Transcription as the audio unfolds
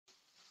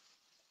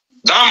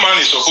That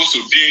man is supposed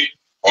to be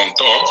on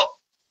top.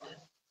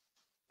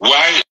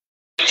 Why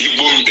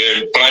Igbo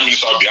the Prime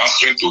Minister will be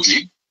answering to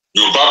him?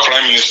 Yoruba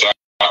Prime Minister,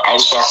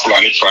 Hausa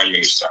Fulani Prime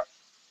Minister.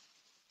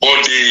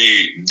 But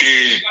they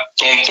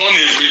turn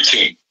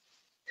everything.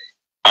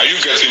 Are you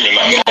getting me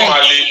now? Yeah.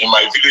 Normally in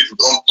my village we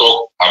don't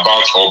talk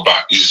about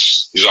Oba.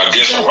 It's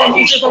against our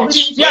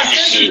rules.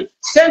 Yeah,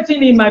 same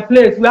thing in my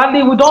place. We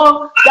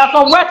don't. There are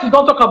some words we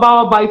don't talk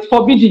about, but it's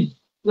forbidden.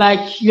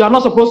 Like you are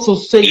not supposed to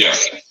say.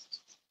 Yes.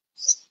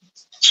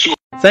 So,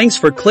 thanks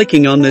for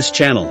clicking on this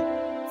channel.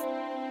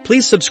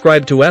 Please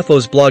subscribe to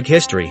FO's blog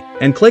history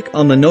and click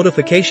on the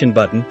notification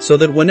button so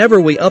that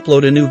whenever we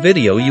upload a new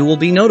video you will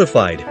be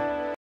notified.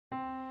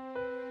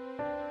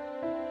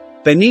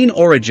 Benin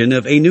origin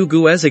of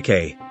Enugu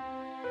Ezike.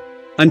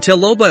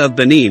 Until Oba of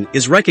Benin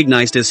is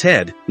recognized as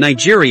head,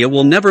 Nigeria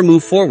will never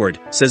move forward,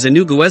 says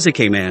Enugu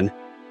Ezike man.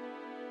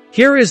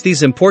 Here is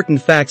these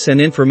important facts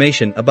and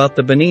information about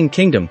the Benin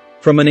Kingdom,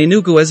 from an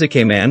Enugu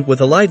Ezike man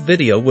with a live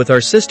video with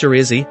our sister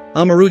Izzy,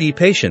 Amarudi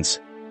Patience.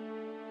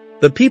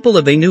 The people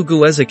of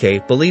Enugu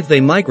Ezike believe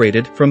they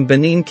migrated from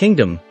Benin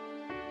Kingdom.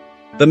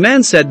 The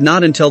man said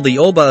not until the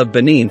Oba of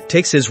Benin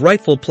takes his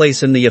rightful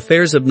place in the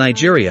affairs of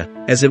Nigeria,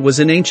 as it was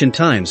in ancient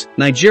times,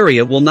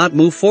 Nigeria will not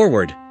move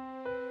forward.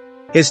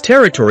 His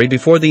territory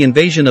before the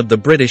invasion of the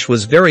British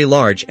was very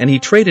large and he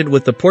traded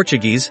with the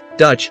Portuguese,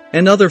 Dutch,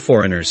 and other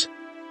foreigners.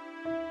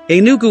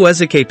 Enugu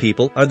Ezike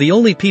people are the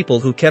only people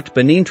who kept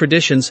Benin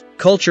traditions,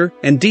 culture,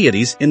 and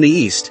deities in the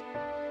East.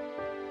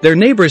 Their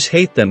neighbors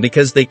hate them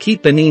because they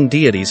keep Benin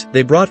deities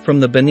they brought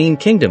from the Benin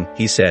Kingdom,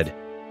 he said.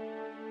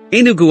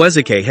 Enugu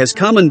Ezike has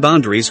common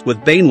boundaries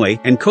with Benue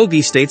and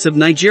Kogi states of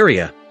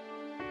Nigeria.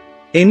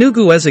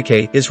 Enugu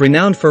Ezike is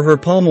renowned for her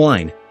palm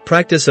wine,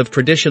 practice of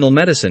traditional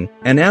medicine,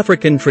 and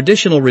African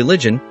traditional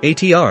religion,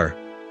 ATR.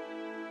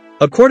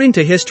 According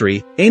to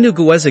history,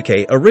 Enugu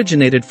Ezike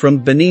originated from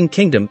Benin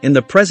Kingdom in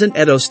the present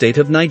Edo state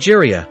of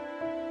Nigeria.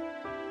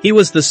 He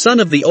was the son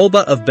of the Oba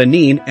of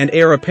Benin and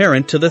heir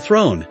apparent to the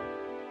throne.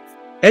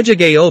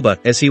 Ezike Oba,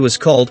 as he was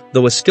called,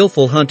 though a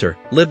skillful hunter,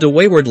 lived a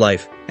wayward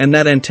life, and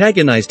that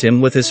antagonized him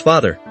with his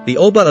father, the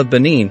Oba of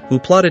Benin, who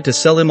plotted to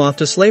sell him off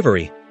to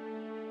slavery.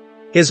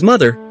 His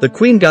mother, the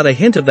queen, got a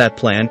hint of that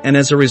plan, and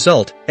as a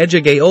result,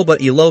 Ezike Oba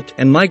eloped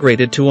and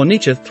migrated to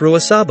Onitsha through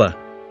Asaba.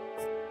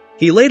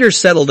 He later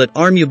settled at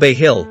Armube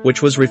Hill,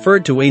 which was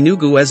referred to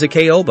Enugu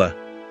Ezike Oba.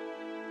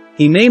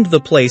 He named the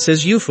place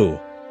as Ufu.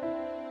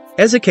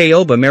 Ezike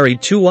Oba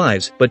married 2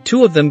 wives, but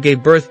 2 of them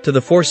gave birth to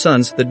the 4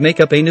 sons that make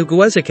up Enugu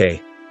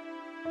Ezike.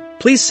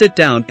 Please sit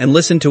down and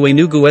listen to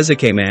Enugu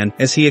Ezike man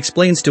as he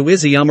explains to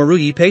Izzy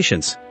Amaruyi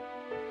Patience.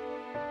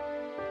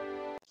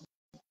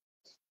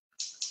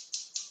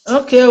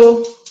 Okay,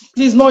 well,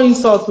 please no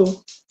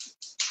insult.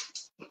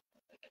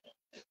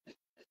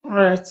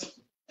 Alright.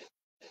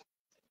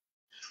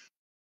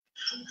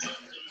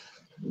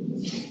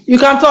 You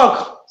can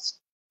talk.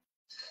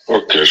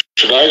 okay,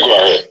 should I go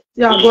ahead?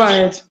 Yeah, go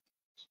ahead.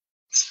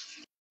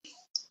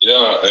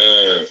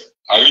 Yeah,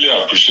 I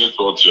really appreciate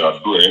what you are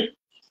doing.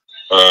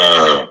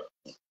 I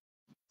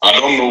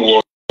don't know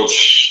what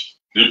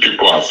the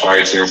people are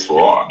fighting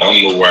for. I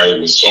don't know why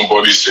when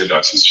somebody said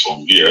that he's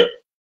from here.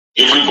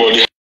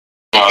 Everybody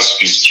has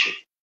history,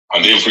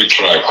 and every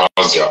tribe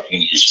has their own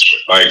history.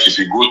 Like if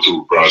you go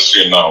to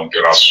Brazil now,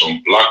 there are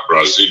some black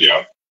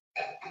Brazilians.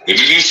 They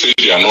didn't say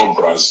they are not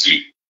Brazil,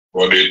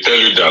 but they tell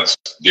you that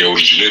they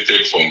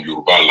originated from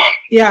Yoruba land.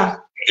 Yeah.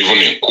 Even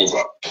in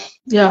Cuba.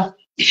 Yeah.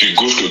 If you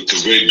go to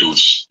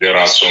Tubedos, there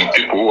are some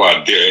people who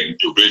are there in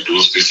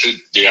Tubedos. They say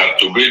they are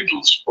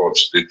Tubedos, but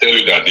they tell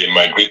you that they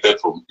migrated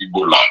from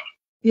Igbo land.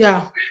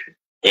 Yeah.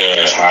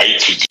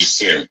 Haiti, the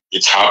same.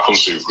 It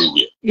happens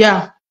everywhere.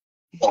 Yeah.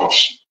 But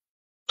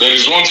there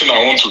is one thing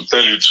I want to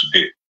tell you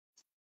today.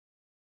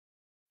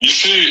 You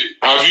see,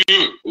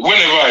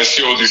 whenever I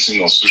see all this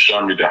thing on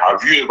social media,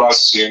 have you ever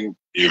seen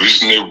a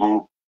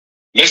reasonable,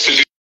 let's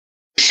say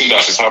this thing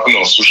that is happening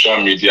on social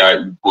media,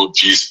 Igbo,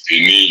 this,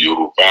 Benin,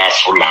 Yoruba,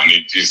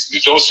 Fulani, this,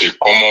 it's just a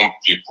common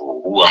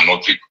people who are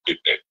not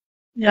educated.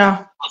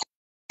 Yeah.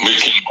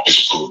 Making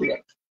this problem.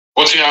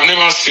 But you have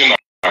never seen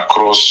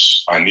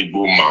across an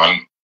Igbo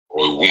man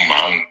or a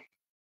woman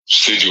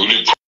say the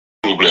only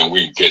problem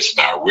we get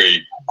now where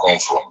you come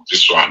from,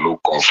 this one no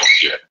come from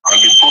here.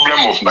 And the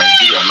problem of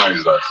Nigeria now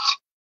is that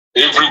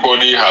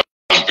everybody has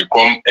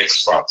become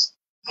experts.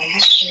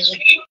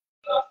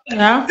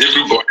 Yeah.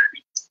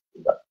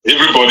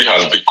 Everybody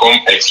has become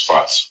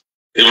experts.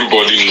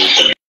 Everybody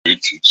knows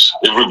politics.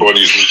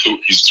 Everybody is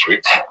into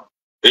history.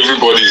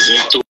 Everybody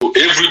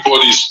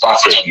is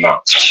perfect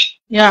now.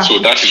 Yeah. So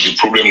that is the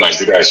problem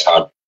Nigeria is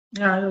having.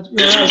 Yeah.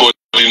 Everybody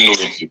knows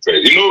it.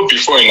 You know,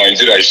 before in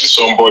Nigeria, you see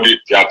somebody,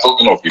 they are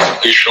talking of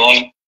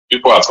education,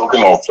 people are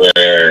talking of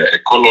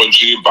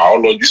ecology,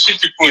 biology. You see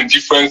people in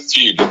different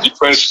fields,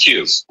 different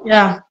skills.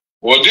 Yeah.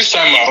 Well, this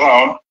time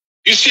around,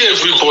 you see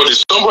everybody,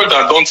 somebody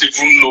that don't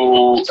even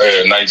know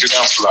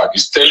Nigerian flag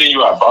is telling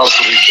you about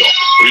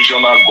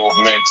regional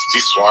government,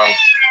 this one,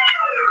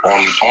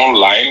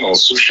 online, on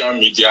social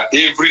media.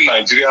 Every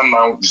Nigerian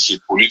now is a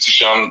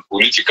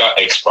political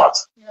expert.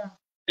 Yeah.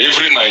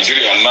 Every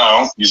Nigerian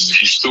now is a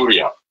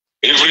historian.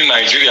 Every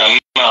Nigerian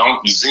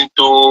now is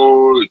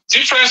into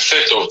different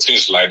set of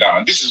things like that.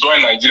 And this is why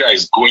Nigeria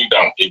is going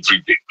down every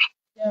day.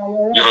 Yeah,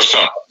 right. You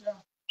understand? Yeah.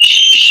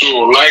 So,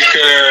 like,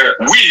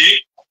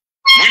 we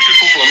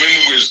people from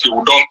Enugu Ezike,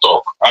 we don't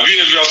talk. Have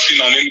you ever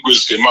seen an Enugu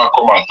Ezike man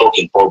come and talk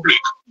in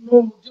public?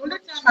 No, the only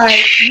time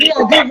I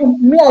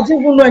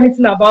didn't even know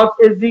anything about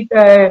Enugu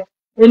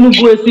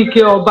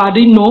Ezike or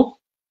Badino.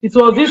 It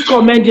was this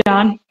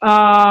comedian,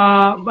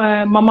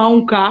 Mama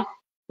Unka,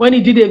 when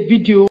he did a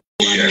video,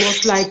 and he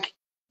was like,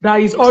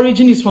 that his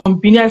origin is from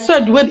Benin. I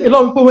said a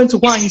lot of people went to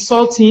go and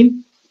insult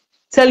him,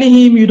 telling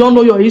him, you don't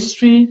know your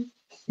history,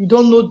 you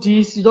don't know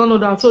this, you don't know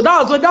that. So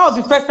that was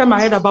the first time I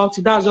heard about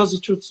it. That's just the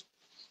truth.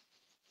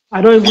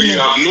 I don't even know. We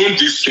have known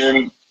this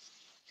thing.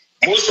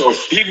 Most of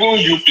even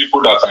you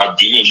people that are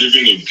Benin,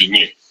 living in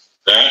Benin,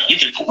 you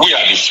people, we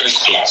are the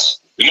first class.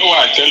 You know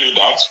why I tell you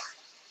that?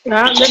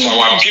 Yeah, because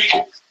our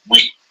people,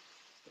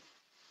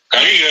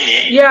 can you hear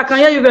me? Yeah, I can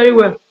hear you very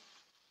well.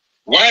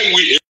 Why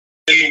we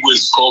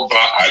always cover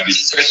are the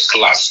first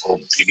class of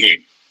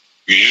Benin?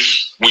 We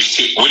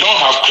don't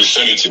have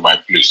Christianity in my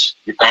place.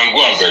 You can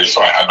go and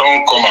verify. I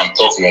don't come and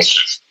talk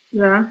nonsense.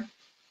 Yeah.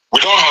 We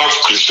don't have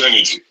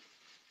Christianity.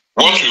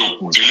 What you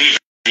believe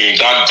in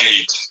that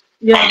date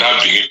and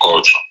that Benin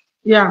culture.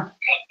 Yeah.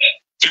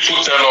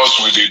 People tell us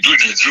we do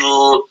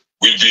juju,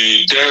 with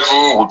the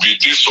devil, with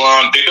this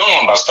one. They don't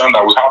understand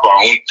that we have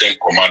our own 10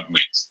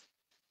 commandments.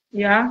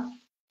 Yeah.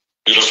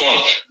 You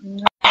understand?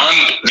 Yeah.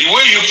 And the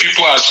way you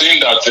people are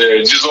saying that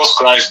Jesus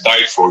Christ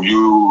died for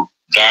you,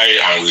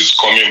 and is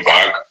coming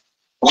back,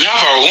 we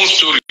have our own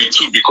story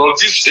too,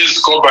 because this is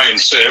God by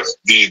himself,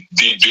 the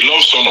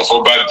beloved son of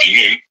Oba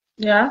Benin,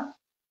 that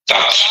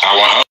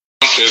our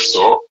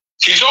ancestor,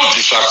 he just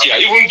disappear.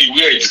 Even the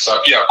way he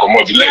disappear, come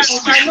on,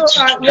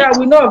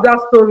 we know of that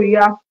story,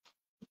 yeah.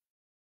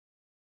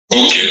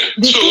 Okay.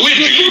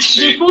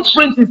 The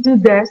footprint is still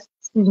there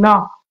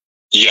now.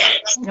 Yeah.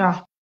 Yeah.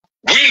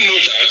 We know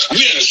that. We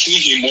are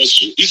seeing him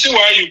also. You see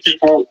why you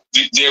people,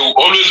 there will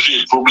always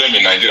be a problem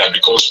in Nigeria,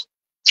 because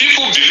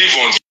people believe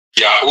on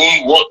their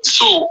own what.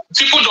 So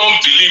people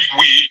don't believe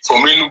we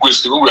from Enugu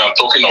Ezike, we are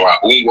talking our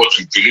own what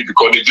we believe,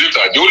 because they believe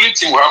that the only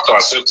thing we have to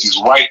accept is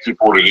white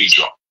people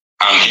religion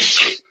and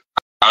history.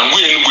 And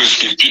we Enugu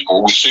Ezike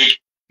people, we say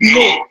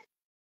no.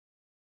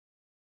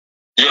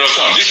 You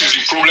understand? This is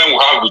the problem we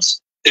have with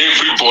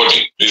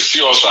everybody. They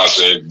see us as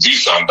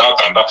this and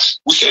that and that.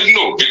 We said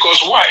no, because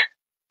why?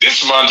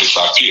 This man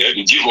disappeared,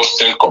 he gave us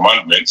 10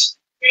 commandments.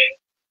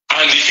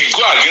 And if you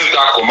go against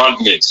that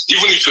commandment,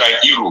 even if you are in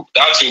Europe,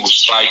 that thing will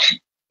strike you.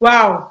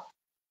 Wow.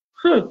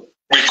 We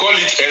call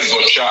it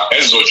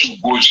Ezochu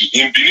Goji.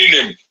 In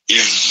Benin,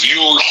 is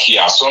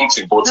Ziohia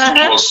something, but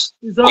it was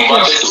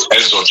converted to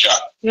Ezocha.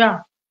 Yeah.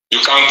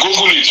 You can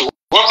Google it.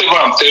 Whatever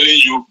I'm telling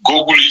you,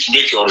 Google it,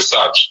 make your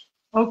research.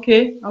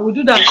 Okay, I will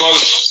do that.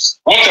 Because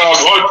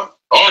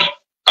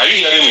are you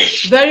hearing me?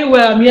 Very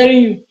well, I'm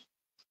hearing you.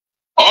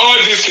 All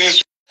these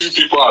things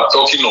people are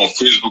talking on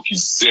Facebook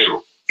is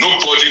zero.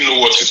 Nobody knows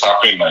what is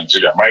happening in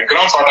Nigeria. My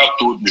grandfather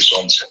told me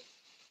something.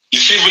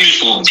 It's even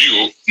if we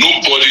build,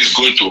 nobody is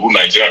going to rule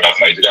Nigeria that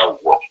Nigeria will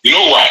work. You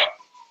know why?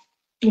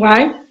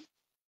 Why?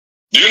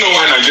 Do you know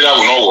why Nigeria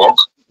will not work?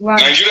 Why?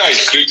 Nigeria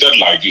is created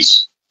like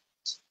this.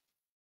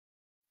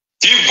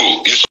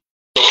 Igbo is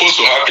supposed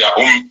to have their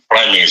own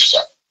prime minister.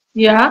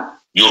 Yeah.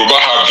 Yoruba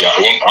have their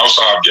own,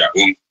 Hausa have their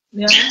own.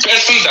 Yeah. The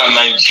person that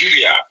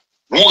Nigeria,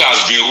 who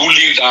has been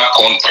ruling that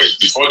country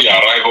before the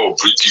arrival of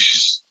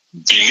British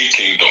Benin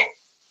Kingdom.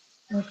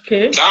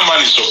 Okay. That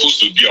man is supposed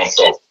to be on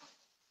top.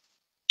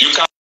 You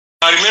can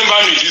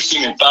remember me this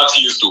thing in 30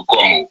 years to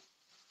come.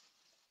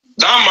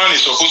 That man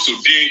is supposed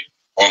to be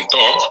on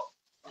top.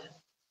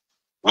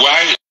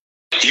 Why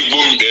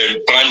Igbo,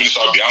 the Prime Minister,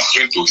 will be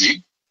answering to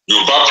him?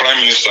 Yoruba Prime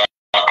Minister,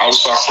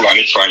 Hausa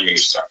Fulani Prime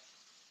Minister.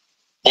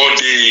 But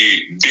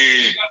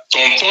they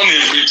don't turn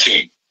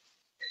everything.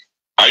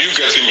 Are you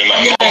getting me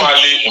now? Yeah.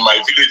 Normally, in my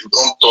village, we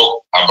don't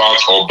talk about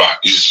Oba.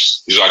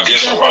 It's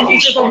against our own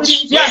stuff.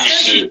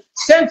 Yeah,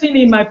 same thing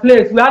in my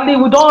place. We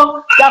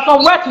don't. There are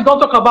some words we don't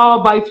talk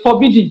about, but it's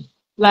forbidden.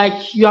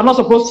 Like you are not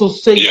supposed to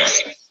say. Yeah.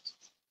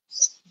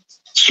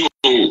 So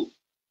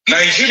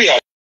Nigeria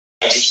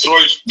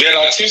destroyed. There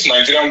are things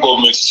Nigerian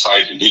government is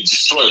hiding. They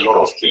destroy a lot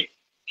of things.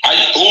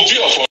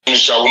 Oba Of Benin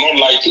will not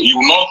like. He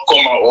will not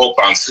come up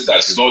and say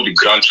that he's not the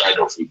grandchild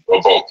of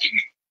Oba Of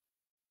Benin.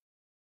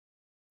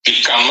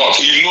 He cannot.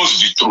 He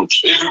knows the truth.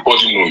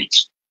 Everybody knows it.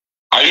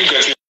 Are you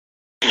getting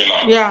me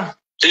now? Yeah.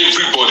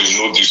 Everybody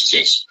knows these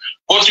things.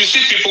 But you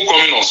see people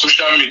coming on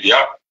social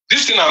media.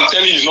 This thing I'm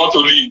telling you is not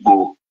only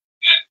Igbo.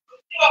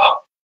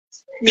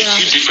 You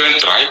see different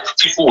tribes.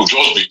 People will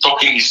just be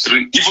talking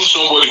history. Even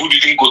somebody who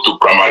didn't go to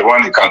primary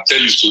one, he can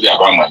tell you story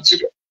about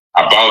Nigeria.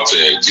 About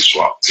this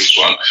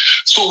one.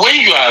 So when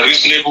you are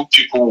reasonable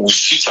people who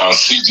sit and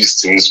see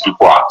these things,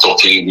 people are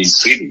talking, we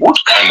say, what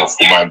kind of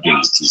human being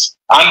is this?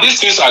 And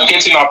these things are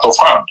getting out of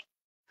hand.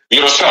 You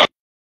understand?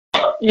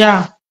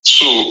 Yeah.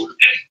 So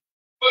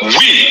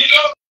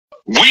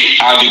we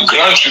are the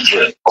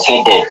grandchildren of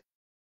Oba.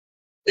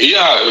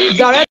 Yeah,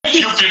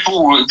 directly,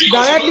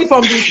 directly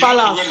from the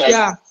palace.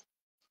 Yeah.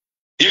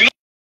 You know,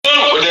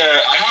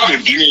 I have a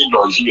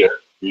in-law here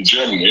in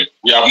Germany.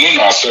 We have known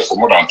ourselves for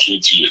more than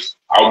 20 years.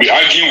 I'll be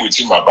arguing with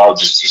him about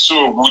this.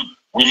 So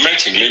we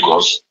met in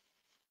Lagos.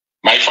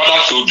 My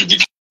father told me to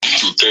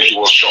tell he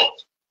was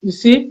shocked. You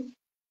see?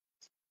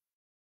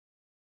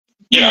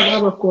 Yeah. I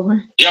will tell him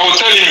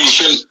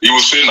he will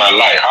say a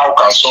lie. How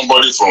can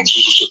somebody from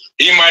so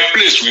in my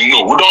place we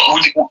know.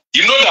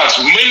 You know that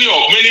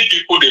many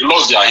people they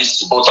lost their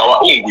history, but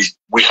our own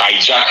we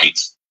hijack it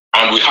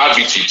and we have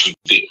it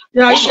today.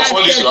 Yeah, most of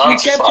all this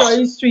you kept your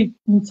history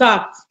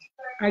intact.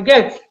 I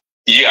get.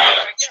 Yeah.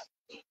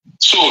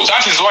 So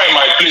that is why in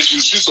my place we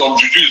see some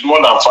Jews more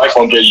than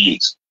 500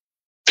 years.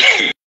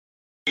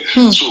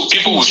 So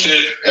people will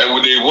say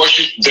they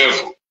worship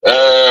devil.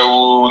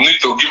 We need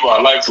to give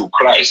our life to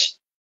Christ.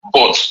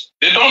 But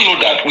they don't know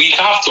that we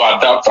have to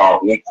adapt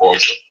our own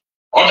culture.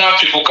 Other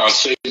people can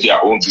say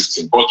their own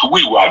thing, but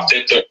we were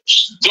adapted.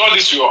 All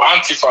this your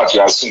antifact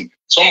you are seeing.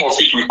 Some of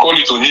it we call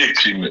it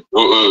onyekrime.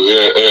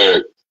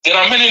 There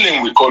are many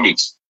names we call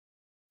it.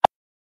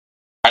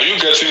 Are you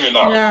getting me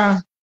now?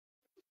 Yeah.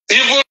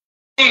 Even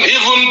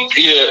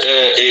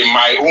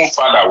my own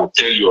father will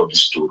tell you of the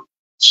story.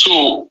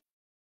 So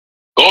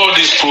all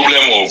this problem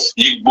of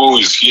Igbo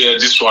is here,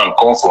 this one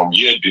come from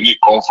here, Benin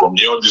come from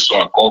here, this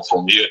one come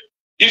from here.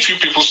 If you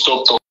people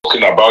stop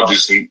talking about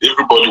this thing,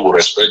 everybody will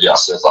respect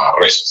themselves and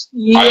rest.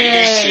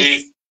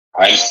 Yes.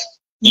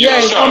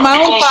 Yes, on my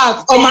own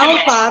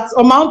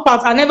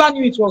part, I never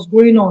knew it was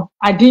going on.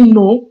 I didn't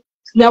know.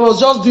 I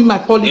was just doing my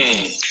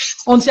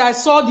politics. Until I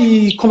saw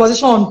the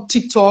conversation on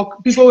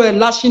TikTok, people were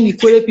lashing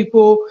Ikwere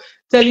people,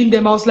 telling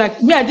them, I was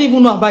like, me, I didn't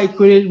even know about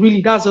Ikwere,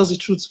 really, that's just the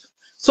truth.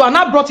 So I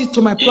now brought it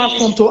to my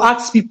platform to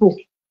ask people,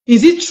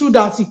 is it true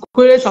that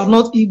Ikweres are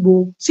not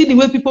Igbo? See the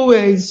way people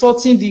were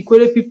insulting the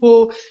Ikwere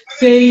people,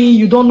 saying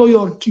you don't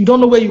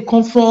know where you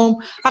come from.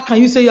 How can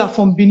you say you are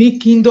from Benin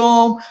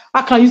Kingdom?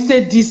 How can you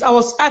say this?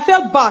 I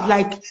felt bad.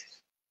 Like,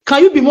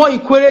 can you be more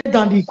Ikwere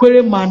than the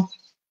Ikwere man?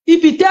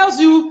 If he tells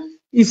you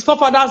his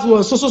forefathers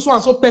were so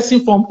and so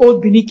person from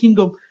old Benin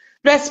Kingdom,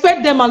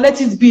 respect them and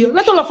let it be.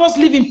 Let all of us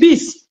live in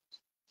peace.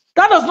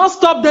 That does not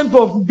stop them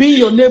from being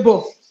your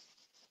neighbor.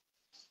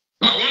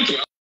 I want to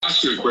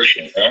ask you a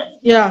question.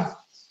 Yeah.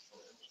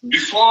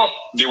 Before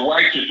the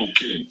white people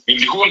came, in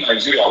the whole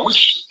Nigeria,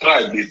 which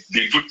tribe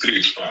they do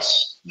trade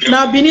first?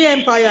 Now Benin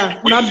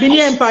Empire. Number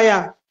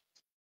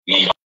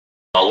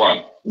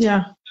one.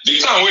 Yeah. The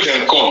time when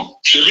they come,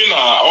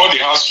 all the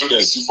house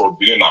students see for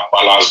Benin and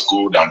Palace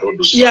Gold and all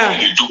those things.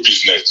 They do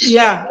business.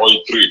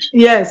 Oil trade.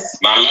 Yes.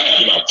 Now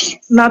not true.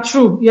 Not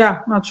true.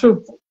 Yeah, not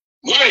true.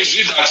 Why is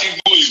it that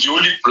Igbo is the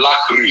only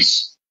black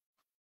race?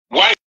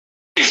 Why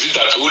is it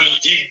that only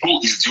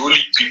Igbo is the only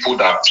people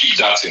that pick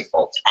that thing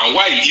up? And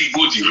why is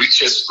Igbo the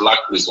richest black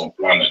race on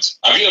planet?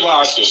 Have you ever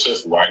asked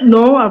yourself why?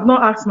 No, I've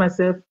not asked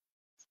myself.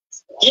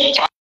 Who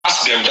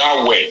passed them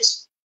that word?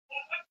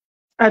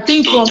 I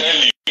think to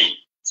tell you.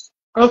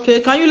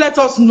 Okay, can you let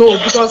us know?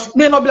 Because it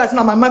may not be like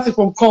my math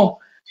from come.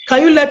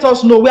 Can you let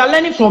us know? We are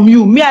learning from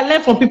you. Me, I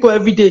learn from people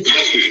every day.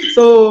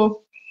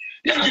 So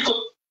yeah, because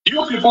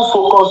you people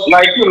focus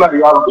like you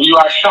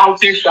are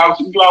shouting.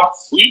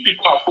 You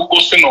people are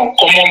focusing on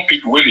common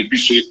people when they be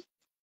say,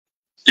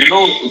 then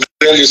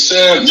they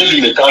say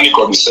maybe mechanic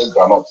or they say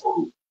granite for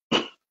you.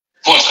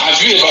 But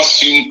have you ever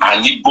seen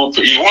an Igbo?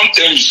 You want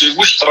them to say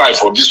which tribe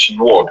for this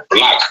world,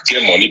 black,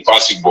 get money,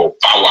 pass Igbo,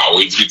 power,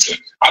 or everything.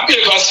 Have you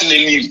ever seen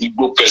any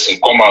Igbo person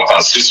come out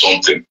and say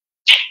something?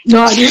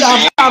 No,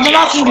 I've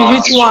never seen the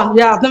rich one.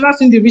 Yeah, I've never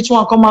seen the rich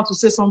one come out to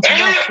say something.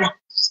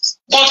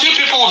 But you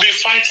people will be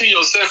fighting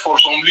yourself for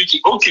some little.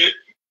 Okay,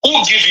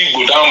 who give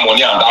Igbo that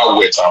money and that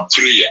wealth and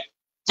prayer?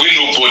 When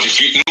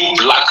no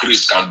black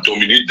race can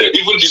dominate them.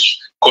 Even this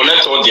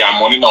collect all their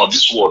money now,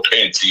 this world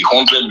ends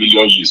 100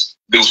 million years.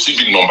 They will still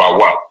be number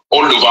one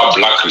all over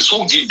black race.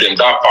 Who give them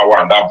that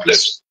power and that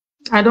blessing?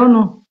 I don't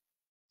know.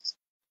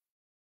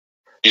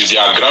 It's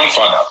their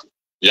grandfather,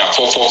 their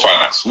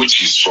forefathers,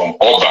 which is from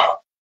Oba.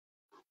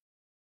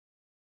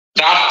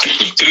 That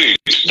trade,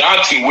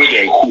 that thing where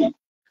they hold.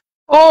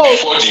 Oh,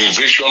 before the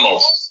invasion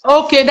of.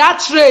 Okay, that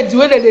trade,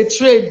 where they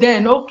trade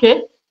then,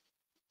 okay.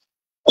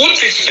 Who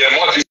teach them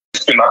all this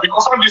thing?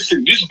 Because all this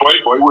thing, this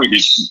boy where they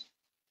see.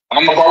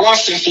 And number one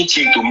simple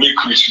thing to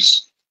make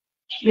riches.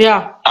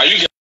 Yeah. Are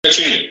you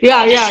getting it?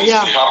 Yeah.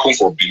 This happened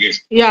for Benin.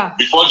 Yeah.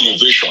 Before the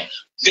invasion.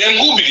 Then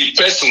who be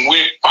the person who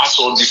pass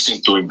all this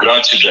thing to a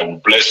grandchildren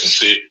with blessing,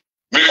 say,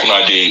 make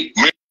una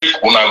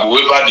go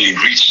wherever they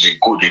reach, they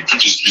go, they do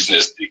this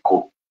business, they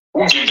go.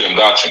 Who give them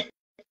that thing?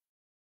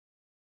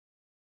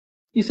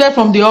 You said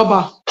from the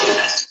Oba.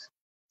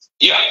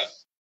 Yeah.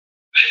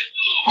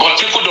 But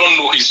people don't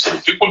know history.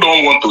 People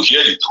don't want to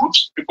hear the truth.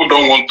 People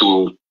don't want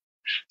to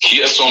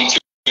hear something.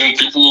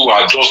 People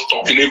are just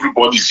talking.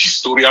 Everybody's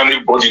historian.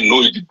 Everybody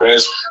knows it the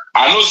best.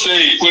 I know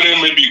say Ikwere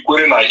maybe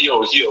Ikwere na here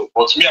or here,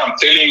 but me, I'm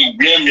telling you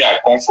where I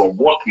come from.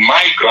 What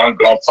my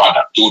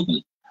grandfather told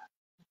me.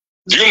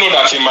 Do you know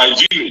that in my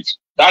village,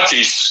 that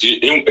is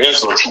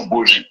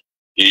Ezochuboji,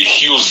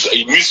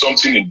 it means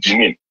something in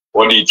Benin.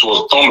 but it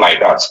was done like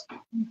that.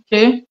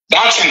 Okay.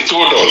 That thing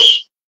told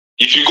us,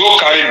 if you go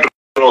carry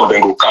drug,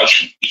 then go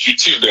catch you. If you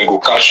thief, then go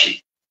catch you.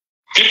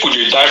 People,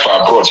 they die for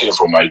abroad here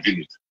from my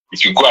village.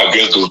 If you go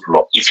against those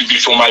laws. If you be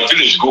from my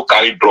village, go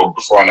carry drug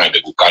before night,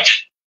 they go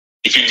catch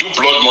you. If you do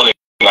blood money,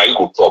 now you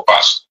go pour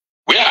pass.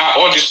 Where are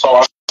all these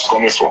powers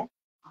coming from?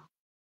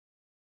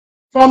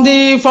 From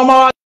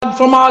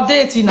our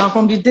deity now,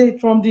 from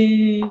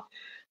the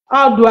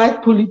how do I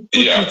put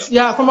it?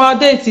 Yeah, from our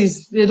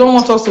deities. They don't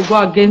want us to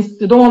go against.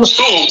 They don't want us.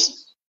 So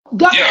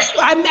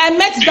I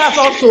met that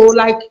also.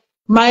 Like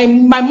my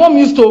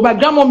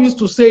grandmom used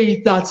to say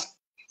it, that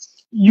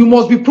you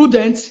must be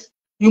prudent.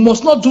 You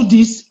must not do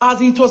this. As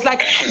it was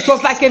like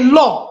a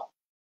law.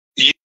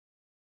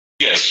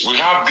 Yes, we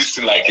have this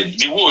thing like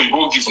the way we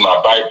go give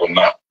our Bible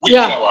now. We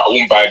get our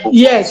own Bible.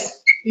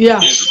 Yes. Yeah.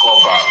 This is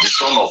called the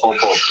son of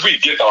Oba. We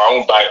get our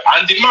own Bible.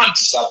 And the man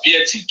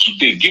disappeared till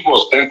today. Give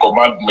us 10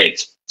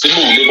 commandments. So we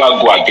will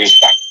never go against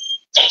that.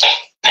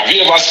 Have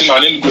you ever seen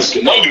an English?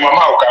 Now the mama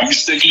who can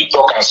mistakenly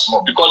talk and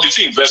small because the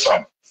thing vex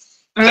am.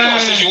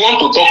 If you want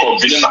to talk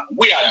of Benin,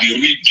 we are the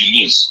real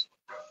Benin's.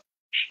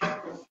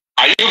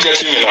 Are you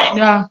getting me now?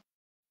 Yeah.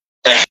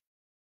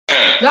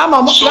 That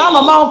mama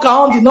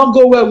Okaon did not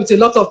go well with a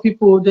lot of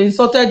people. They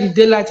insulted the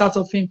daylight out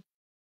of him.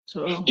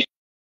 So people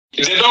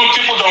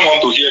don't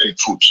want to hear the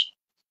truth.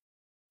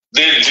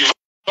 They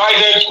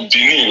divided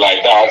Benin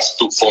like that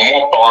for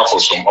more power for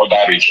some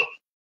other region.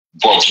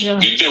 But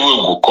the day we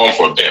will come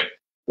for them,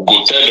 we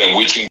go tell them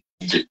waiting.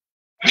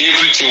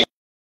 Everything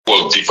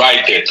was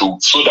divided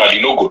so that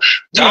you know go.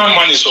 That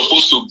man is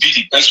supposed to be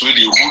the best way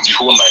they rule the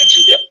whole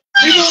Nigeria.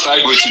 We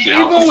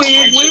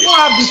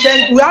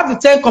have the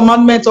 10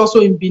 commandments also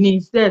in Benin.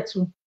 It's there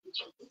too.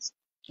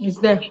 It's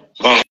there.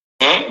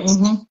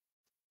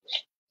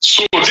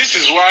 So this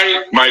is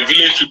why my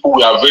village people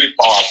we are very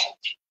powerful.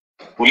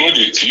 We know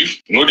they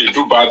thief, we know they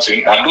do bad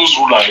things, and those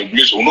rule and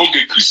regulation, we know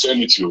get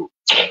Christianity.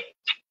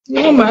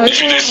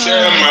 If you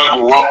sell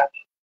mango,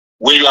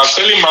 when you are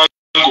selling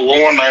mango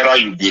 1 naira,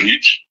 you'll be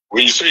rich.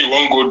 When you say you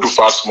won't go do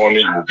fast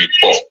money, you will be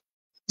poor.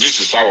 This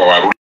is how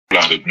our rule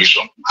and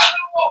regulation.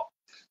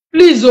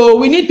 Please,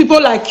 we need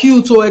people like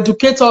you to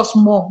educate us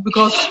more,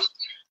 because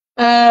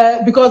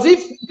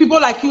if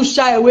people like you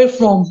shy away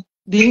from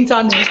the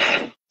internet,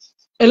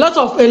 a lot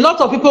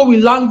of people will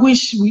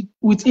languish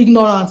with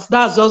ignorance.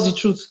 That's just the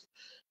truth.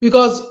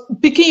 Because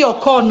picking your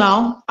call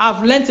now,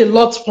 I've learned a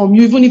lot from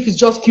you, even if it's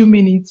just a few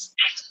minutes.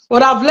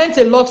 But I've learned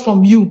a lot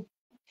from you,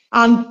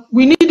 and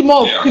we need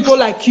more people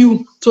like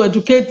you to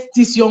educate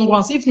these young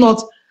ones. If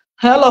not,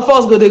 all of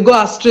us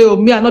go astray.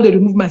 Me, I know they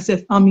remove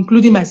myself. I'm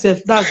including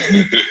myself. That's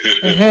me.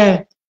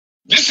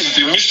 This is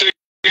the mistake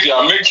they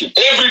are making.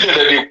 Every day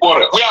that they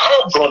quarrel. We are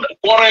all brothers.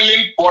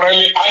 Quarreling.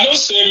 I don't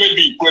say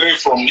maybe quarreling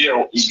from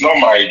here is not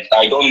my,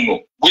 I don't know.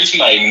 Which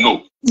I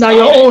know. Now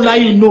your own, now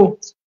you know.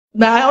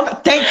 Now,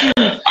 thank you.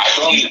 I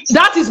don't.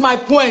 That is my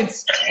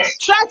point.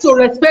 Try to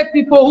respect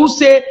people who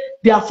say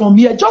they are from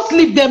here. Just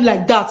leave them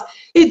like that.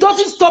 It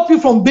doesn't stop you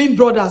from being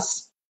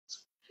brothers.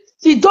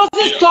 It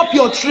doesn't stop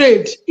your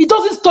trade. It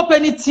doesn't stop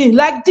anything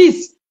like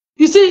this.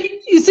 You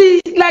see,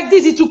 like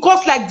this, it will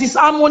cause like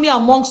disharmony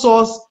amongst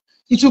us.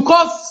 It will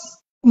cause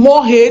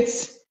more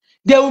hate.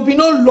 There will be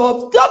no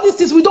love. All these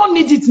things, we don't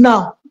need it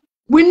now.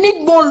 We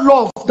need more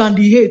love than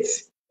the hate.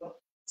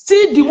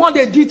 See the one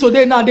they did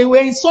today now. They were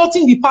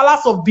insulting the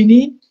palace of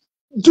Benin,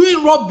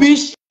 doing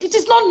rubbish. It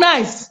is not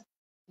nice.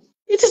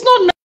 It is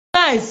not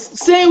nice.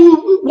 Saying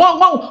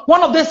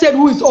one of them said,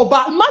 "Who is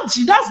Oba?"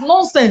 Imagine, that's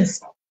nonsense.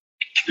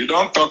 You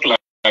don't talk like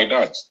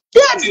that.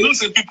 Yes. You don't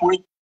say people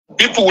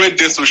with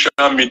their social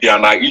media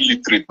and are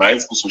illiterate now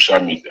for social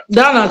media.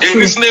 That's not true.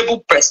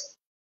 Reasonable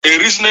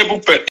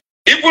person.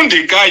 Even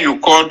the guy you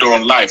called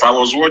on live, I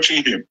was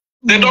watching him.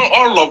 They don't,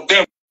 all of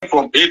them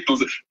from A to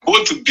Z,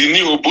 both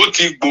Benin, both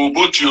Igbo,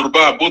 both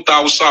Yoruba, both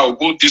Hausa,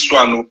 both this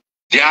one,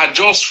 they are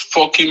just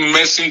fucking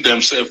messing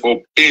themselves up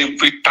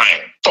every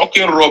time,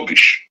 talking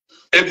rubbish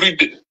every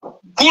day.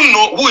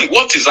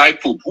 What is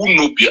IPOP? Who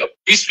know?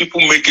 These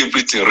people make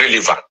everything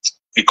relevant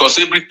because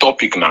every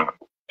topic now,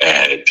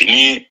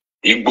 Benin,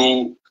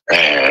 Igbo,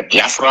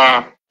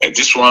 Biafra,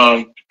 this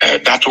one,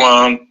 that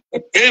one,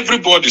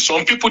 everybody.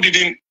 Some people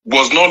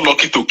was not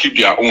lucky to keep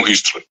their own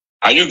history.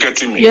 Are you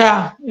getting me?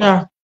 Yeah.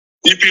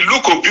 If you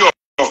look up your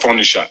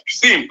furniture,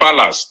 see in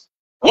palace,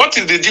 what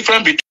is the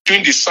difference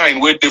between the sign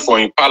where they for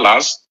in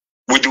palace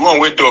with the one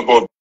where they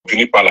above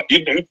Benin palace?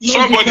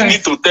 Somebody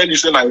need to tell you,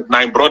 say,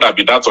 my brother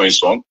be that on his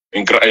son,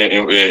 in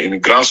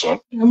grandson.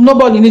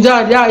 Nobody need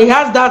that. Yeah, he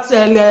has that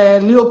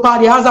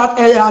leopard, he has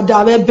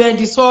that bend,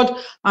 the sword,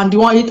 and the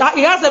one. He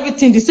has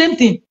everything, the same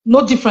thing,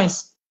 no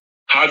difference.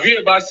 Have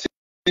you ever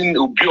seen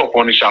Obi Of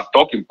Benin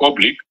talk in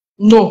public?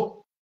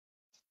 No.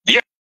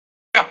 Yeah,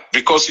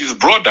 because his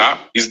brother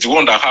is the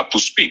one that had to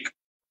speak.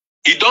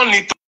 He don't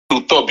need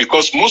to talk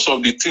because most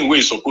of the thing where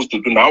he's supposed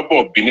to do now, Oba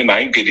Of Benin,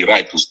 I ain't get the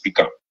right to speak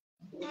up.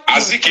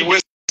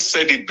 Ezike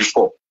said it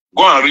before.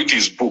 Go and read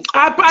his book.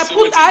 I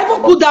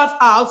even put that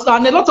out,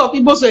 and a lot of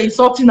people were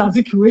insulting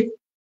Ezike.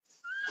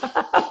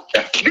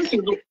 This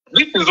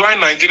is why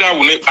Nigeria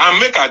will.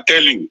 I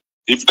tell you,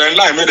 If they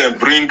lie, make them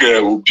bring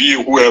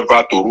Obi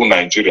whoever to rule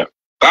Nigeria.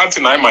 That's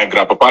why my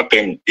grandpapa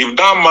tell me. If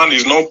that man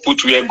is not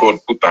put where God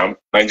put him,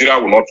 Nigeria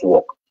will not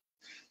work.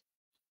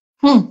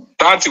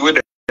 That's the way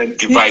they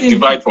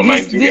divide for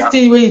Nigeria. This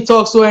thing where he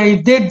talks, so he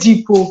did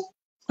deep.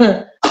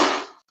 Yeah.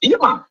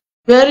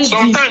 Very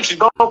sometimes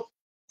deep.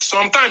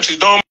 Sometimes you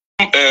don't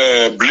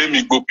blame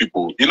Igbo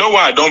people. You know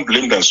why I don't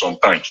blame them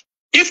sometimes?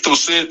 If to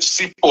say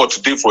seaport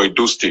day for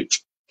Edo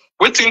State,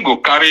 waiting go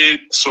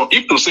carry, so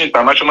if to say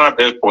international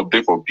airport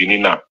day for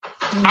Benin now,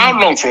 how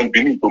long from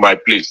Benin to my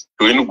place,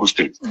 to Enugu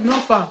State?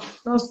 Not far.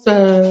 Just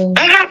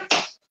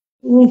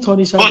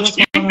But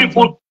you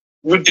people,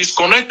 you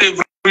disconnect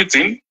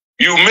everything,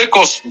 you make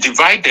us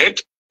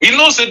divided. You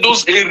know, say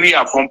those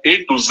areas from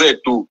A to Z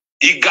to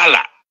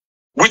Igala,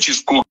 which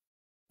is Kogi,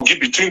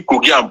 between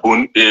Kogi and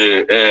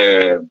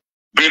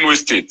Benue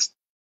State.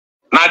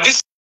 Now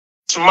this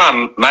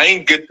man,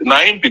 Naim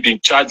be in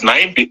charge,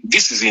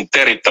 this is in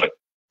territory,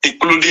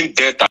 including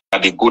data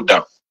they go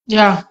down.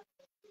 Yeah.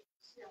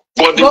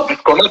 But they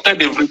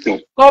disconnected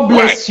everything. God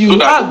bless you. So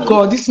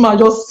God, this man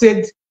just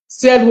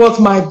said what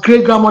my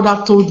great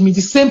grandmother told me.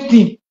 The same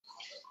thing.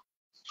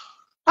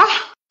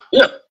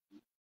 Yeah.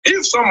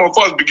 If some of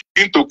us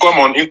begin to come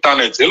on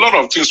internet, a lot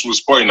of things will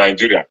spoil in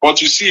Nigeria. But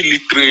you see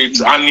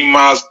illiterate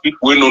animals,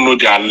 people who don't know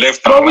they are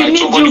left but and we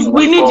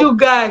right. need you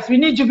guys. We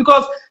need you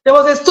because there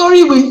was a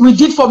story we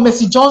did for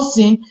Mercy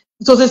Johnson.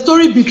 It was a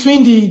story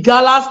between the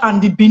Galas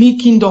and the Benin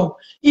Kingdom.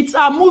 It's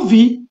a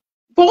movie.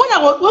 But when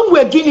we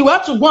were doing it, we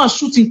had to go and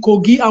shoot in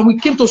Kogi and we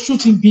came to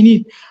shoot in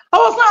Benin. I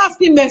was not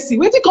asking Mercy,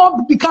 when they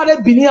come be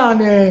carried Benin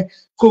and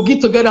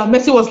Kogi together,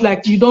 Mercy was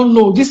like, you don't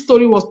know. This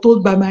story was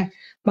told by my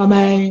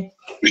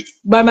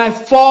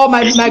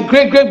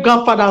great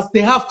grandfathers.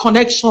 They have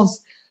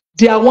connections.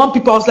 They are one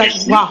people. I was like,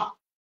 wow.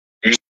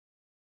 You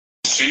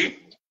see?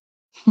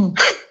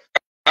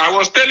 I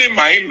was telling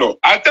my in-law,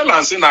 I tell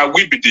her, say, now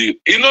we be the,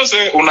 you know,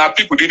 say, our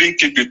people didn't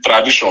keep the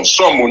tradition.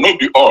 Some will not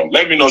be all.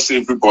 Let me not say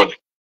everybody.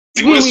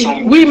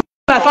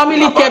 My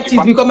family kept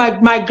it because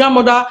my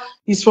grandmother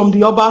is from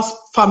the Oba's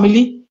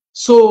family.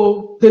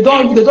 So they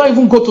don't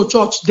even go to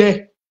church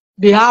there.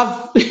 They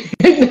have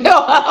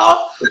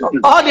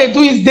all they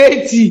do is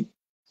deity.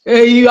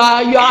 You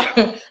are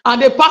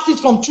and they pass it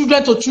from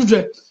children to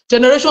children,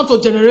 generation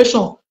to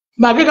generation.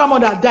 My great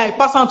grandmother died,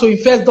 passed on to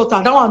his first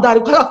daughter. That one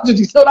died, passed to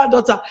the other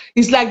daughter.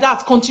 It's like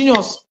that,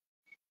 continuous.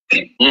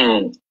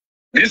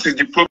 This is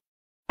the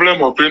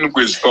problem of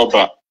Enugu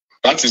Ezike.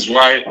 That is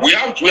why we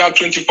have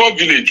 24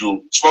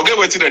 villages. Forget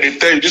what they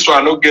tell you. This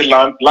one no get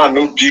land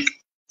no big.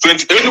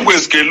 Enugu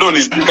Ezike alone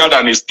is bigger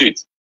than a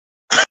state.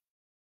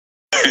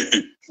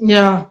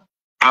 Yeah.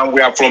 And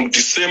we are from the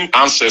same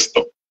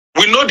ancestor.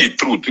 We know the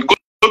truth. You go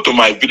to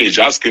my village,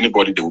 ask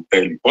anybody, they will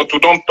tell you. But we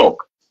don't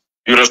talk.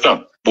 You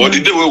understand? But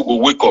the day we go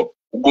wake up,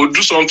 we go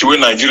do something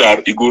with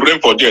Nigeria, it go rain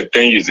for there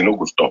 10 years, it no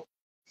go stop.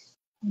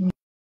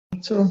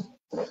 So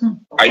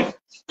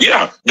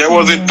there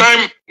was a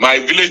time my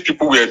village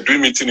people were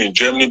doing meeting in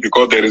Germany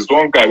because there is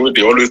one guy where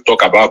they always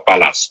talk about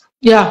palace.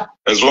 Yeah.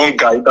 There's one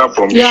guy that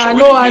from I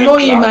know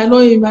him. I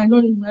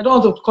don't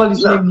want to call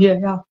his name here.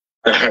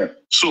 Yeah.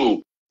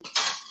 So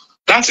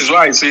that is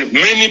why I say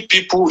many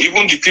people,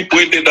 even the people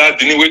who did that,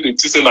 the way they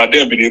listen at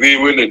them,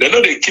 they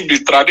know they keep the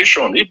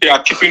tradition. If they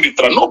are keeping the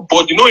tradition,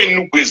 nobody, no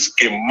Enugu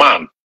Ezike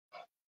man,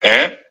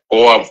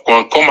 or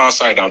come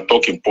outside and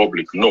talk in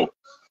public. No,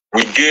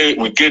 we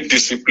get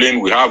discipline.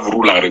 We have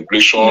rule and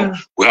regulation. Yeah.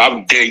 We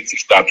have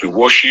deities that we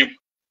worship.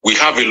 We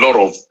have a lot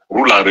of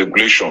rule and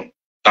regulation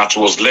that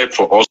was led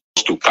for us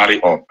to carry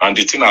on, and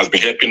the thing has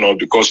been helping us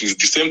because it's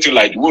the same thing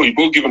like you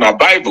go given a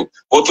Bible,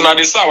 but now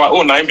they say our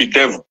own name be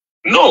devil.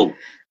 No.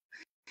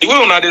 The way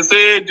when they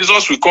say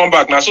Jesus will come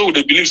back, now so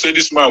they believe say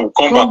this man will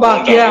come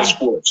back. Yeah.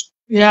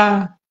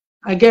 Yeah,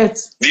 I get.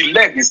 The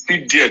leg is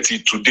still there till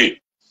today.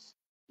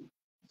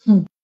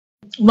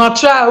 Now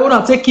try, I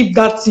want to keep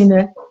that thing.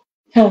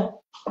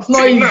 It's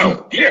not easy.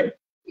 Now, yeah.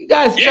 You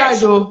guys try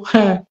though.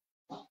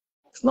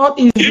 It's not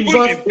easy.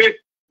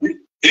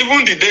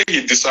 Even the day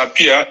he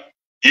disappeared,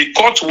 he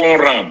caught one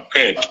ram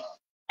head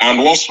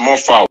and one small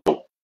fowl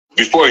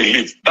before he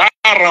left. That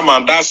ram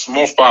and that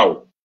small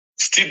fowl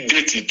still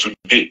dated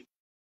today.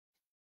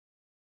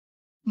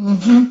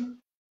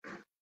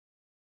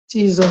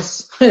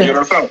 Jesus. You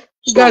understand?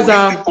 You guys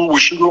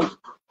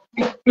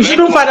we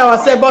shouldn't find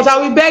ourselves, but I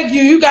will beg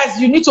you, you guys,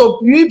 you need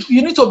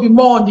to be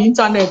more on the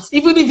internet,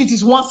 even if it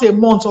is once a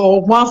month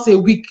or once a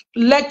week.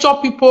 Lecture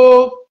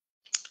people,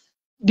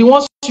 the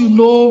ones you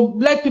know,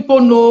 let people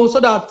know so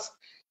that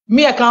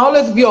me, I can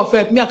always be of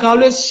help. Me, I can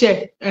always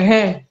share.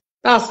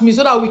 That's me,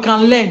 so that we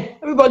can learn.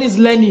 Everybody's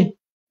learning.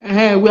 We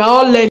are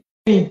all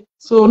learning.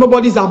 So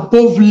nobody's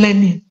above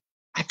learning.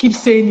 I keep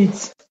saying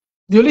it.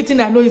 The only thing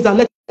I know is that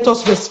let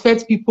us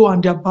respect people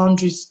and their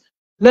boundaries.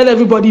 Let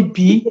everybody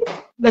be.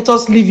 Let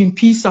us live in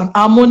peace and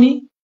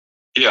harmony.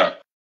 Yeah.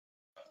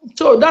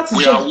 So that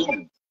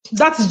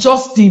is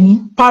just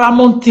the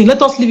paramount thing.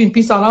 Let us live in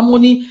peace and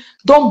harmony.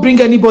 Don't bring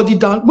anybody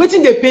down.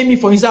 Waiting they pay me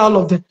for inside all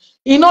of them.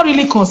 It not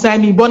really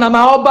concern me. But now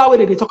my Oba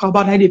where they talk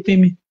about how they pay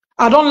me.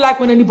 I don't like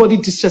when anybody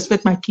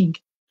disrespect my king.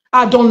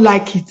 I don't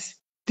like it.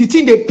 The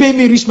thing they pay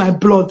me reach my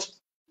blood.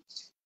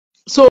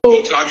 So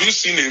have you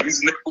seen a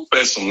reasonable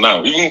person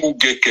now, even who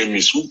get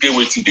chemists, who get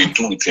what they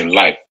do with in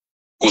life?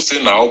 Go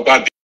say now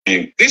bad.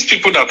 These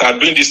people that are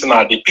doing this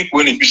now, the people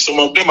when some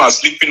of them are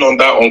sleeping on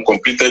that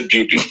uncompleted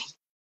building.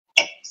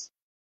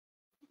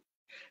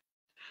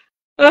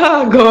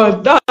 Oh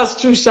God, that's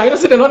true. I don't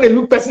say they're not a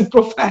look person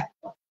profile.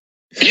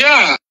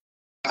 Yeah.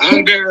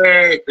 And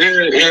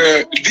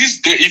this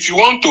day, if you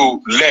want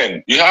to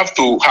learn, you have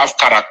to have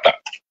character.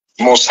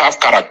 You must have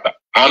character.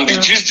 And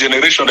this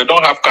generation, they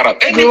don't have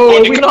character.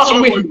 Anybody we not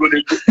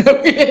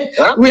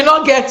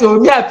get to.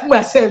 Me, I put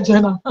myself,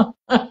 Jenna.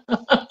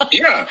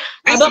 Yeah.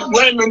 This is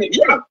why many.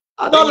 Yeah.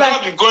 I don't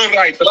like be going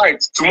right.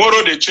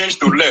 Tomorrow they change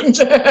to left.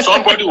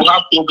 Somebody will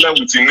have problem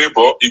with a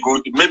neighbor. He go,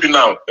 maybe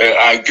now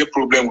I get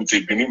problem with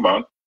a Benin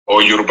man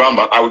or Yoruba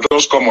man. I will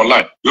just come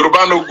online.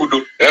 Yoruba no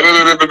good.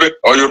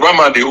 Or Yoruba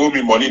man, they owe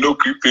me money, no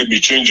pay me,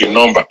 change your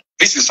number.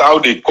 This is how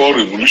they call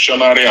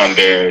revolutionary and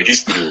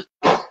history.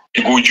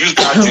 You will use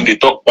that thing, they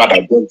talk bad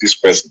about this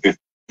person.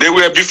 They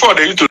were before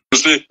they used to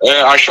say,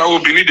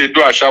 Ashawo Bini, they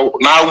do Ashawo.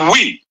 Now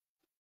we,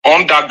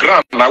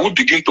 underground, now we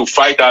begin to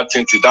fight that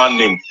thing till that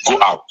name go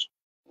out.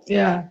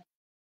 Yeah.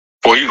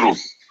 For Europe.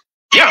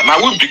 Yeah,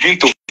 now we begin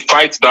to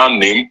fight that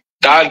name,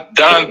 that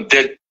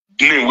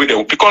name with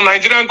them. Because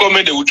Nigerian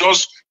government, they will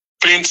just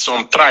paint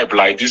some tribe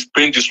like this,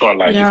 paint this one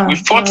like this. We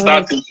fought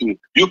that thing.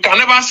 You can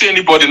never see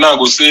anybody now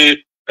go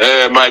say,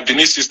 my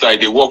Benin sister,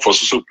 they work for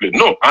social play.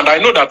 No, and I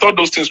know that all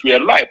those things were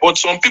lie. But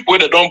some people,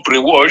 they don't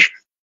brainwash,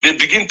 they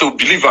begin to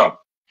believe them.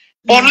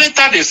 But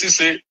later they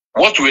say,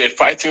 what we are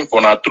fighting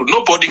for now true.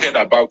 Nobody heard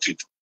about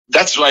it.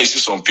 That's why you see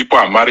some people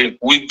are married.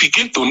 We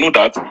begin to know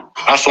that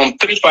as from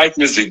 3-5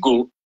 years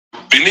ago,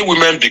 Benin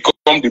women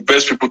become the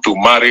best people to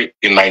marry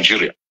in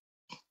Nigeria.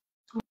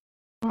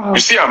 You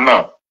see them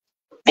now.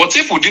 But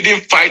if we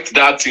didn't fight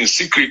that thing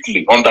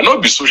secretly, under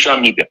not be social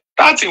media,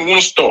 that thing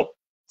won't stop.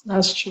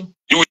 That's true.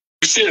 You will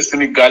see a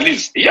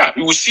Senegalese. Yeah,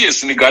 you will see a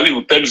Senegalese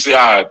who tell you,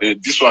 say,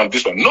 this one.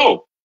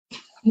 No.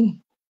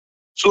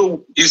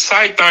 So it's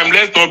high time,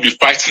 let's not be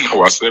fighting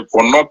ourselves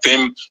for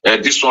nothing.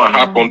 This one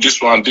happened,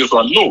 this one.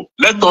 No,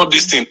 let all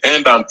this thing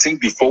end and think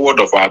the forward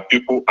of our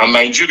people and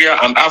Nigeria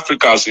and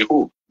Africa as a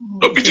whole.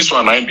 Don't be this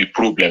one ain't be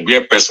problem.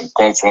 Where person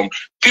come from?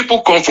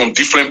 People come from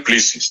different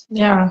places.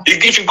 Yeah.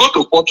 If you go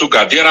to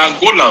Portugal, there are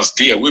Angolans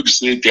there. We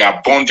say they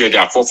are born there, they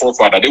are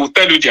forefather. They will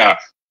tell you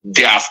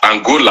they are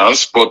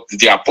Angolans, but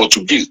they are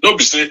Portuguese. Don't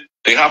be say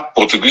they have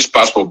Portuguese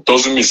passport.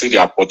 Doesn't mean say they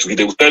are Portuguese.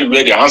 They will tell you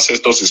where their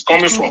ancestors is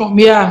coming from.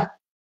 Yeah.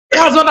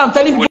 That's what I'm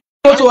telling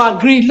people to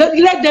agree.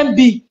 Let them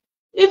be.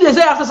 If they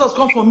say ancestors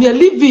come from here,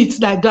 leave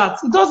it like that.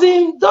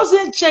 It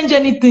doesn't change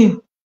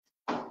anything.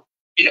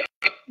 Yeah.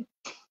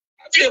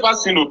 Have you ever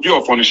seen Oba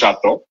Of Benin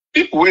talk?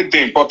 People wait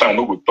they important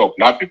no go talk.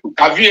 Now people,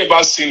 have you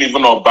ever seen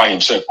even Oba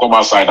himself come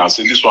outside and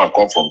say this one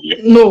come from here?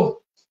 No.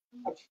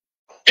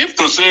 If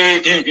to say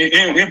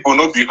Igbo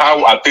no be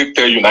how I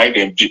tell you now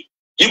them be.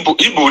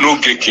 Igbo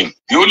no get king.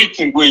 The only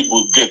thing where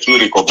Igbo get to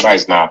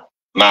recognize now.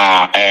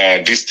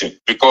 This thing.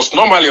 Because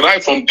normally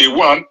right from day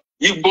one,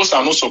 Igbos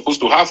are not supposed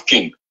to have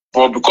king.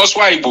 But because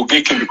why Igbo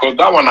get king? Because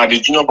that one are the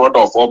junior brother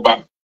of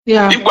Oba.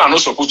 Yeah. Igbo are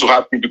not supposed to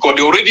have king because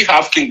they already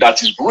have king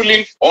that is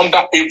ruling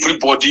under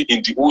everybody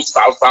in the whole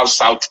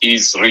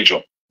southeast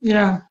region.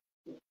 Yeah.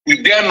 They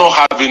dare not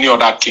have any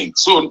other king.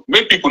 So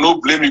make people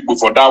not blame Igbo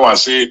for that one,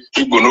 say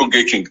Igbo no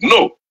get king.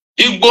 No.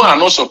 Igbo are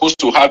not supposed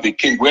to have a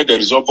king where there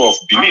is Oba of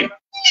Benin.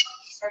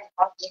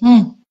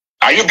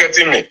 Are you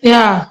getting me?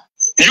 Yeah.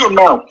 You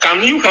now,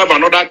 can you have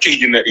another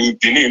king in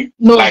Benin,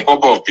 no. like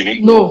Oba of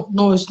Benin? No,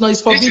 it's not.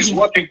 It's forbidden. This is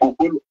what people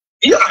follow.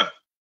 Yeah.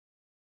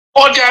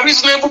 Or there are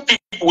reasonable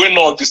people who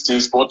know all these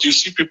things, but you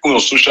see people on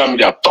social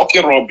media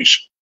talking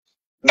rubbish.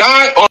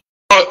 That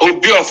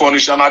Oba Of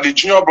Benin, the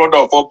junior brother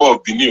of Oba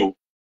of Benin,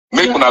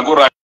 make una go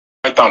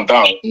write them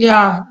down.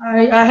 Yeah,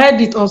 I heard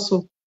it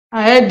also.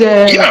 I heard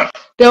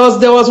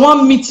there was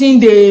one meeting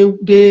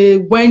they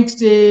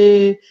went.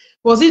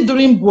 Was it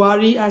during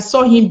Buhari? I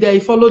saw him there. He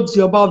followed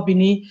the Oba of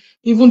Benin.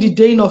 Even the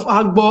Dane of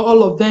Agbo,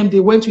 all of them, they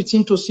went with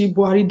him to see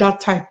Buhari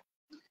that time.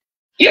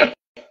 Yeah.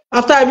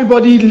 After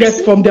everybody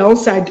left from their own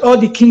side, all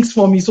the kings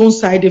from his own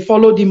side, they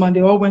followed him and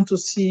they all went to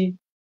see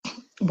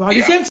Buhari.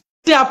 Yeah. The same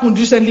thing happened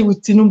recently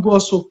with Tinubu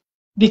also.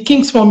 The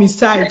kings from his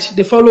side,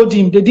 they followed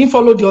him. They didn't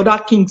follow the other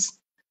kings.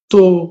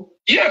 So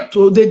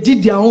they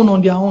did their own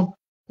on their own.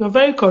 You're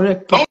very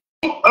correct. Oba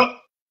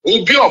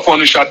Of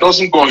Benin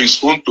doesn't go on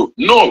his own too.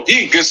 No,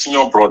 he gets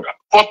senior brother.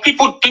 But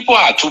people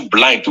are too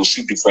blind to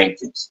see different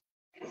things.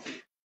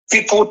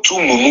 People too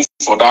move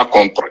for that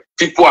country.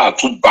 People are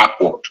too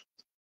backward.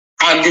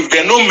 And if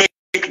they don't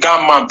make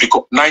that man,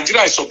 because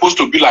Nigeria is supposed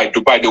to be like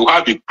Dubai, they will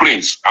have a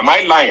prince. Am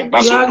I lying?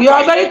 You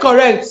are very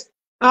correct.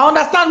 I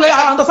understand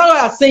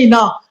what you're saying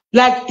now.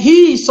 Like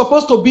he is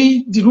supposed to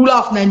be the ruler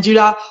of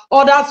Nigeria.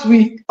 Others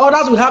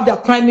will have their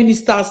prime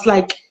ministers.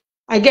 Like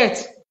I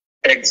get.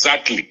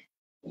 Exactly.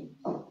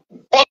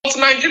 But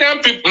Nigerian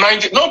people,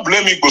 don't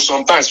blame Igbo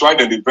sometimes why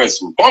they're the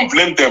best. Don't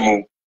blame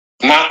them.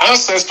 Now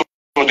ancestors,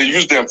 they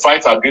use them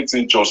fight against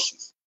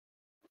injustice.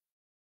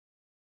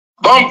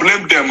 Don't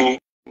blame them.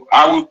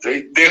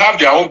 They have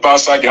their own bad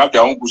side, they have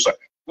their own good side.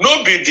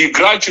 No be the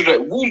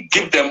grandchildren who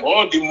give them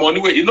all the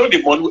money. You know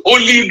the money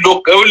only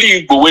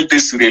go with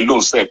this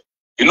alone.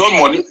 You know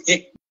money.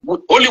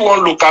 Only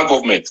one local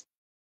government.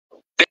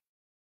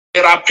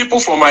 There are people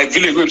from my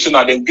village who say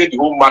that they get the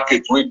whole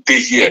market where they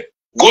here.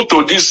 Go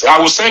to this. I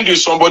will send you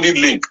somebody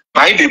link.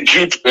 Now they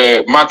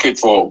build market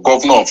for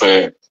governor of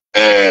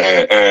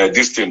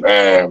this thing,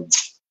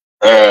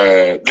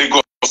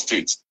 Lagos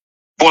State.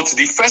 But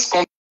the first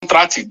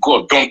contract he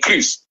got, Don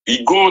Chris,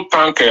 he go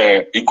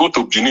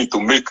to Benin to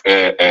make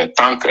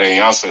thank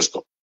ancestor.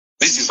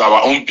 This is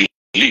our own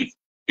belief.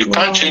 You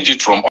can't change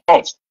it from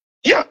us.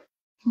 Yeah.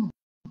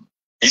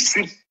 You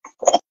see,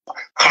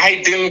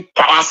 hiding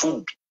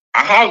powerful.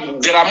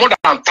 There are more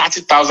than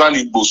 30,000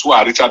 Igbos who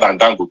are richer than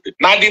Dangote.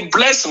 Now the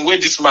blessing where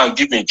this man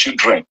giving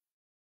children.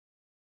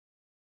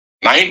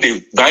 Now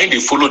they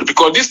follow,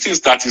 because these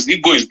things that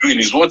Igbo is doing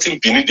is what in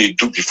Benin they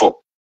do before.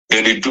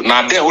 They do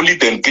now. They only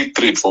then get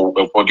trade for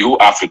the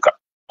whole Africa.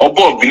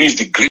 Oba of Benin is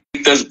the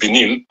greatest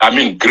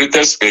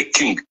greatest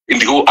king in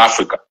the whole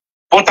Africa.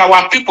 But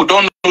our people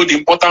don't know the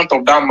importance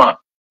of that man.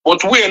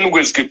 But we Enugu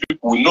Ezike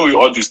people, we know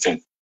all these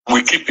things.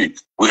 We keep it.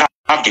 We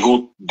have the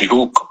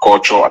whole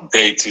culture,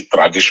 deity,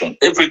 tradition,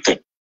 everything.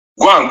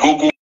 Go and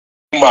Google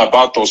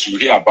about us. You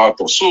hear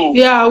about us. So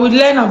yeah, we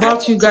learn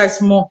about you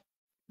guys more.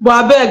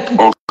 But I beg,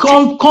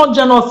 come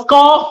join us.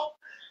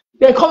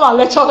 They come and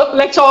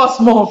lecture us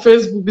more on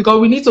Facebook, because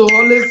we need to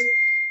always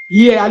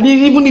hear. And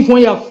even if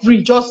when you're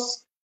free,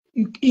 just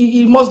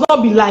it must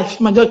not be live.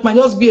 It might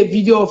just be a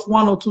video of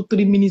 1 or 2,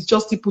 3 minutes,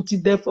 just to put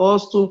it there for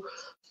us to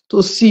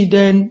see.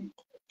 Then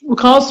we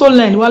can also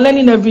learn. We're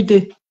learning every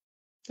day.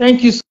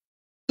 Thank you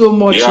so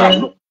much.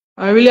 Yeah.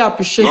 I really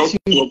appreciate you.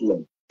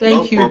 Problem.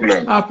 Thank you.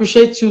 Problem. I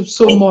appreciate you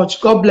so much.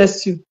 God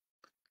bless you.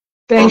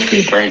 Thank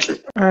you. Thank you.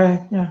 All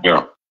right.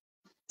 Yeah.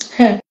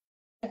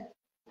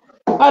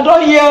 I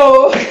don't hear,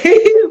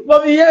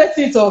 but we hear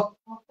it all.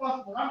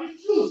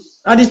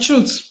 And the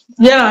truth.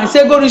 Yeah, I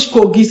say go reach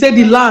Kogi. Say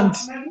the land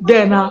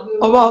there now.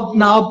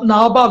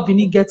 Oba of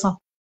Benin get am.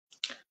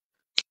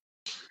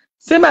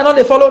 Say I know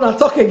they follow and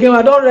talk again.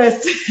 I don't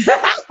rest.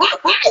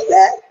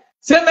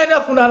 Say many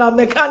of them are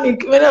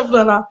mechanic. Many of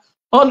them are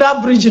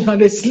under bridge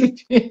and they sleep.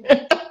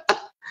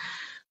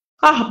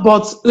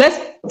 But let's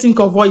think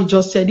of what you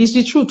just said. It's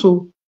the truth.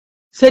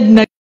 Said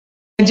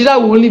Nigeria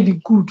will only be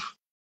good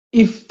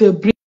if they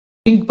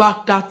bring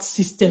back that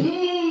system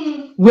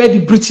where the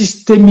British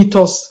stay meet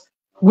us,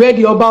 where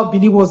the Oba of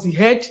Benin was the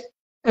head,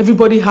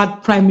 everybody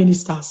had prime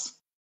ministers.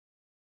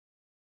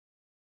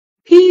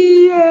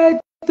 Here,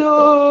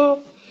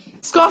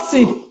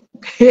 Scotty.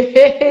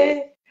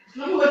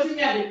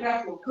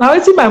 Now, I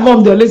think my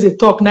mom, they always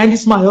talk. Now,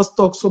 this man just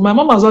talk. So, my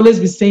mom has always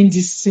been saying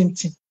this same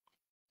thing.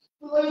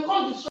 When you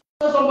come to show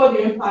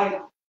somebody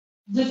empire,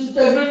 this is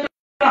a great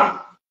time.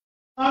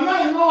 And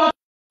now you know what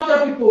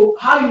tell people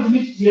how you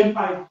meet the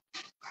empire.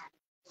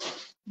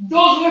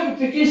 Those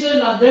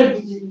verifications are there.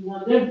 You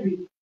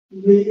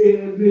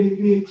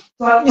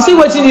see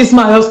what this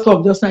man just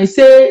talk just now. He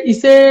say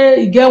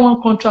he get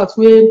one contract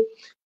where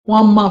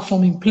one man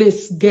from in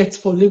place gets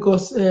for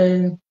Lagos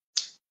from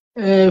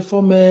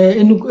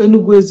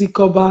Enugu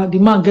Ezike. The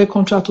man get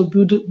contract to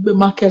build the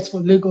market for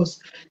Lagos.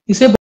 He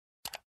said